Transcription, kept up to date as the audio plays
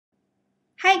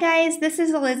Hi guys, this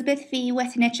is Elizabeth V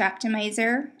with Niche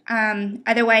Optimizer,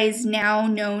 otherwise now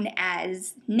known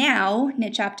as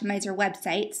Niche Optimizer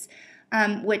Websites,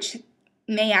 which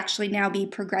may actually now be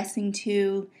progressing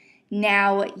to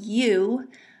Now You.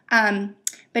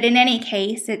 But in any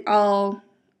case, it all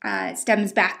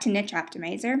stems back to Niche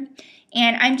Optimizer.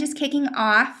 And I'm just kicking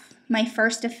off my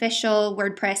first official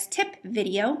WordPress tip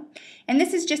video. And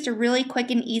this is just a really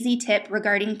quick and easy tip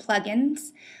regarding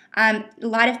plugins. A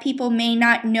lot of people may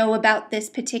not know about this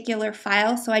particular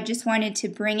file, so I just wanted to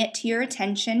bring it to your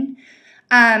attention.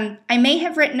 I may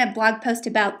have written a blog post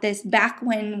about this back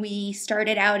when we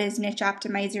started out as Niche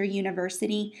Optimizer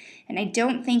University, and I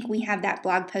don't think we have that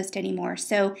blog post anymore.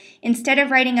 So instead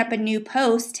of writing up a new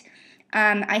post,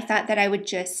 I thought that I would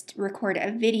just record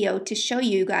a video to show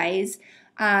you guys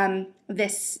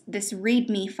this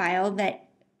README file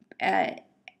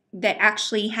that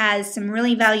actually has some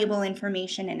really valuable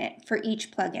information in it for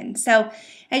each plugin. So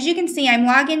as you can see, I'm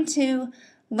logged into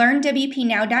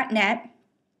learnwpnow.net,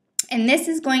 and this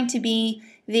is going to be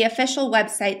the official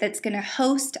website that's going to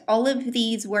host all of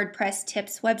these WordPress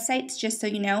tips websites, just so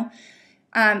you know.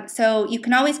 So you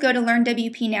can always go to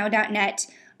learnwpnow.net.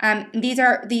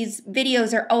 These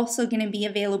videos are also going to be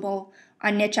available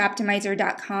on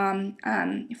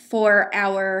nicheoptimizer.com for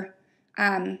our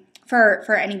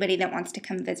for anybody that wants to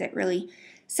come visit, really.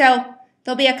 So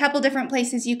there'll be a couple different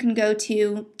places you can go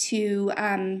to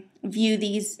view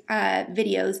these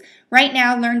videos. Right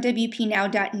now,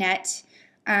 learnwpnow.net,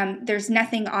 there's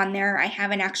nothing on there. I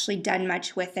haven't actually done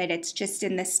much with it. It's just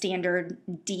in the standard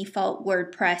default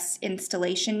WordPress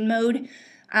installation mode.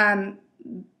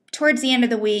 Towards the end of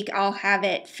the week, I'll have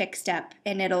it fixed up,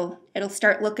 and it'll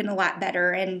start looking a lot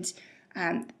better, and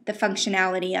the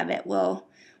functionality of it will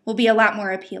be a lot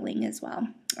more appealing as well.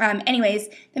 Anyways,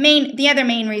 the other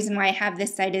main reason why I have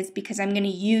this site is because I'm going to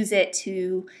use it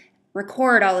to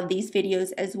record all of these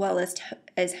videos as well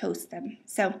as host them.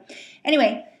 So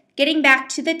anyway, getting back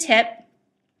to the tip,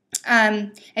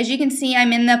 as you can see,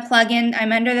 I'm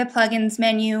under the plugins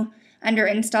menu under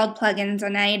installed plugins,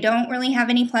 and I don't really have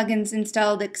any plugins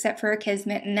installed except for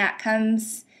Akismet, and that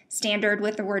comes standard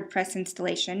with the WordPress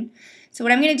installation. So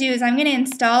what I'm going to do is I'm going to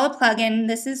install a plugin.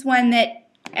 This is one that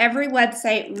every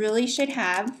website really should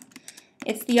have.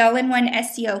 It's the all-in-one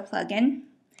SEO plugin.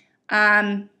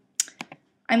 I'm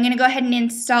going to go ahead and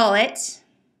install it.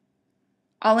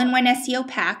 All-in-one SEO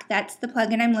pack, that's the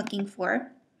plugin I'm looking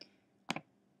for.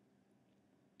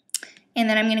 And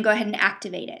then I'm going to go ahead and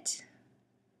activate it.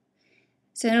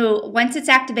 So once it's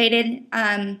activated,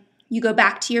 you go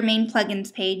back to your main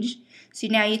plugins page. So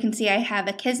now you can see I have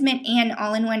Akismet and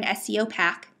all-in-one SEO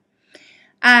pack.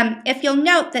 If you'll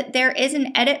note that there is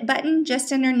an edit button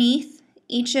just underneath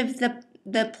each of the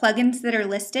plugins that are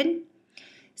listed.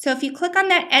 So if you click on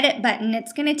that edit button,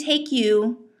 it's going to take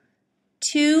you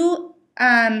to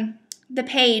the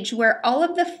page where all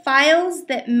of the files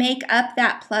that make up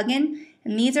that plugin,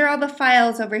 and these are all the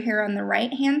files over here on the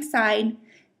right hand side.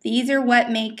 These are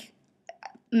what make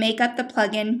up the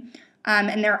plugin,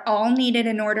 and they're all needed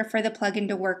in order for the plugin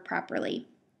to work properly.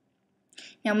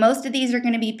 Now, most of these are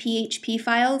going to be PHP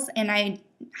files, and I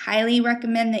highly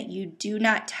recommend that you do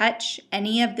not touch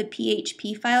any of the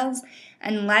PHP files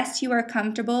unless you are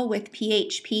comfortable with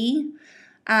PHP.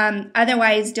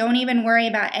 Otherwise, don't even worry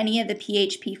about any of the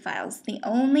PHP files. The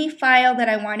only file that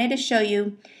I wanted to show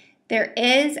you, there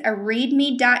is a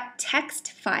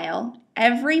Readme.txt file.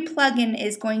 Every plugin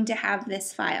is going to have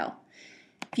this file.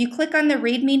 If you click on the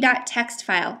Readme.txt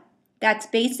file, that's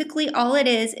basically all it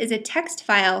is a text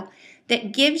file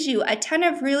that gives you a ton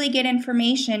of really good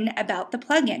information about the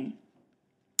plugin.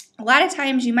 A lot of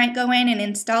times you might go in and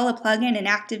install a plugin and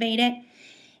activate it,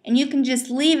 and you can just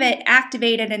leave it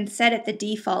activated and set at the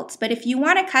defaults. But if you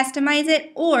want to customize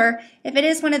it, or if it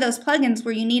is one of those plugins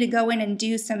where you need to go in and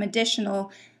do some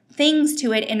additional things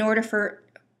to it in order for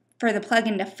the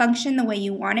plugin to function the way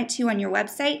you want it to on your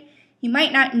website, you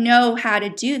might not know how to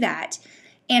do that.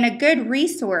 And a good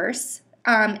resource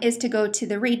is to go to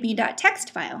the Readme.txt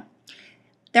file.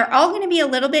 They're all going to be a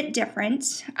little bit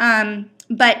different,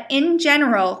 but in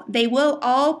general, they will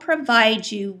all provide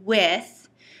you with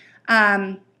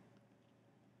some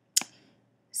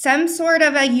sort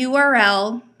of a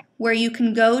URL where you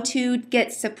can go to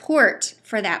get support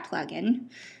for that plugin,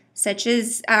 such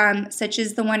as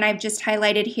the one I've just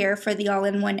highlighted here for the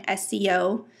all-in-one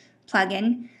SEO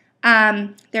plugin.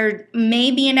 There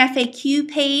may be an FAQ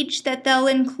page that they'll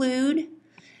include.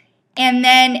 And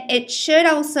then it should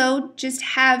also just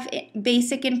have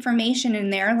basic information in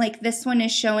there, like this one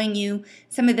is showing you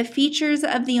some of the features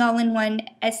of the all-in-one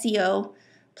SEO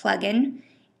plugin.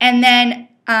 And then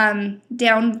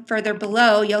down further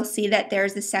below, you'll see that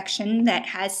there's a section that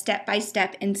has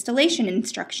step-by-step installation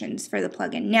instructions for the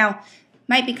plugin. Now,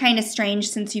 might be kind of strange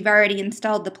since you've already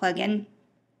installed the plugin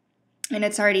and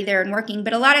it's already there and working,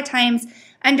 but a lot of times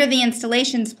under the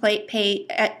installations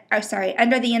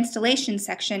under the installation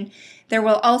section, there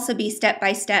will also be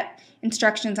step-by-step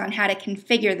instructions on how to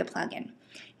configure the plugin.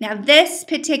 Now, this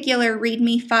particular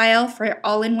README file for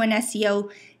All-in-One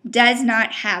SEO does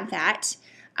not have that.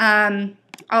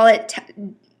 All it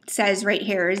says right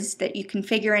here is that you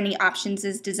configure any options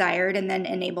as desired and then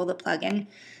enable the plugin,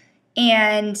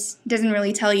 and doesn't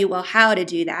really tell you, well, how to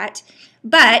do that.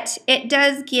 But it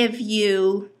does give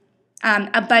you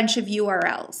a bunch of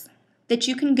URLs that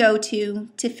you can go to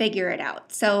figure it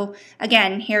out. So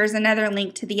again, here's another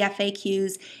link to the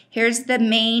FAQs. Here's the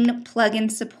main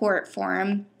plugin support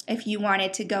forum if you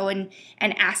wanted to go and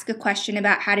ask a question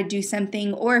about how to do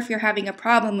something, or if you're having a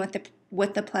problem with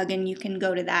the plugin, you can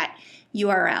go to that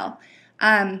URL.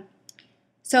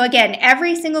 So again,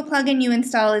 every single plugin you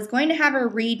install is going to have a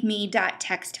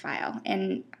readme.txt file,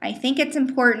 and I think it's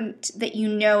important that you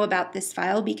know about this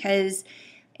file, because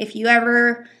if you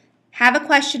ever have a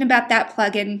question about that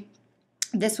plugin,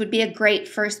 this would be a great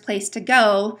first place to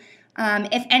go.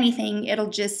 If anything, it'll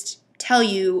just tell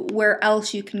you where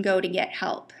else you can go to get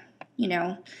help,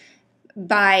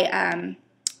 by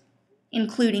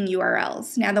including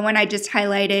URLs. Now, the one I just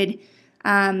highlighted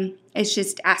is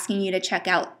just asking you to check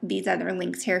out these other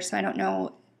links here, so I don't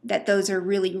know that those are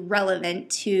really relevant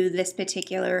to this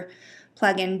particular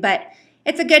plugin, but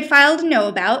it's a good file to know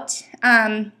about.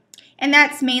 And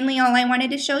that's mainly all I wanted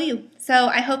to show you. So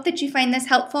I hope that you find this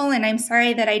helpful, and I'm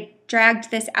sorry that I dragged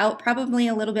this out probably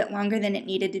a little bit longer than it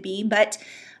needed to be, but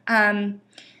I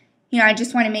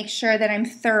just want to make sure that I'm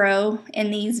thorough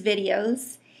in these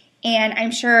videos, and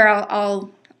I'm sure I'll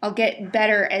get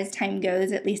better as time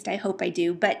goes. At least I hope I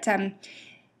do. But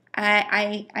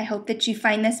I hope that you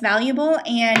find this valuable,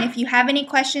 and if you have any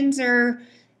questions or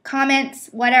comments,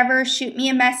 whatever, shoot me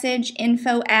a message,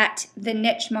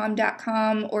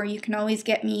 info@thenichemom.com, or you can always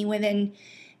get me within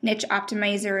Niche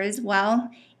Optimizer as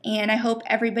well. And I hope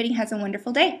everybody has a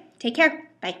wonderful day. Take care.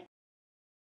 Bye.